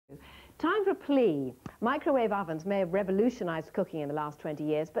Time for a plea. Microwave ovens may have revolutionised cooking in the last 20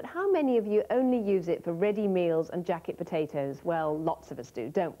 years, but how many of you only use it for ready meals and jacket potatoes? Well, lots of us do,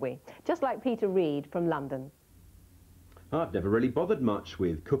 don't we? Just like Peter Reed from London. I've never really bothered much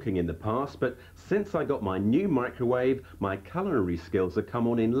with cooking in the past, but since I got my new microwave, my culinary skills have come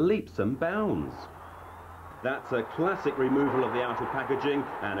on in leaps and bounds. That's a classic removal of the outer packaging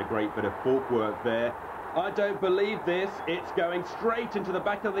and a great bit of fork work there. I don't believe this, it's going straight into the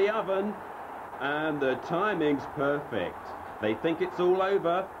back of the oven. And the timing's perfect. They think it's all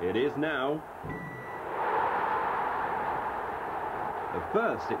over, it is now. At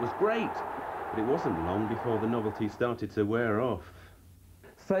first it was great, but it wasn't long before the novelty started to wear off.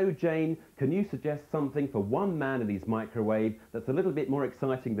 So Jane, can you suggest something for one man and his microwave that's a little bit more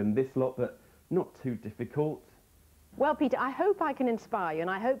exciting than this lot, but not too difficult? Well, Peter, I hope I can inspire you, and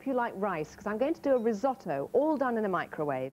I hope you like rice, because I'm going to do a risotto, all done in a microwave.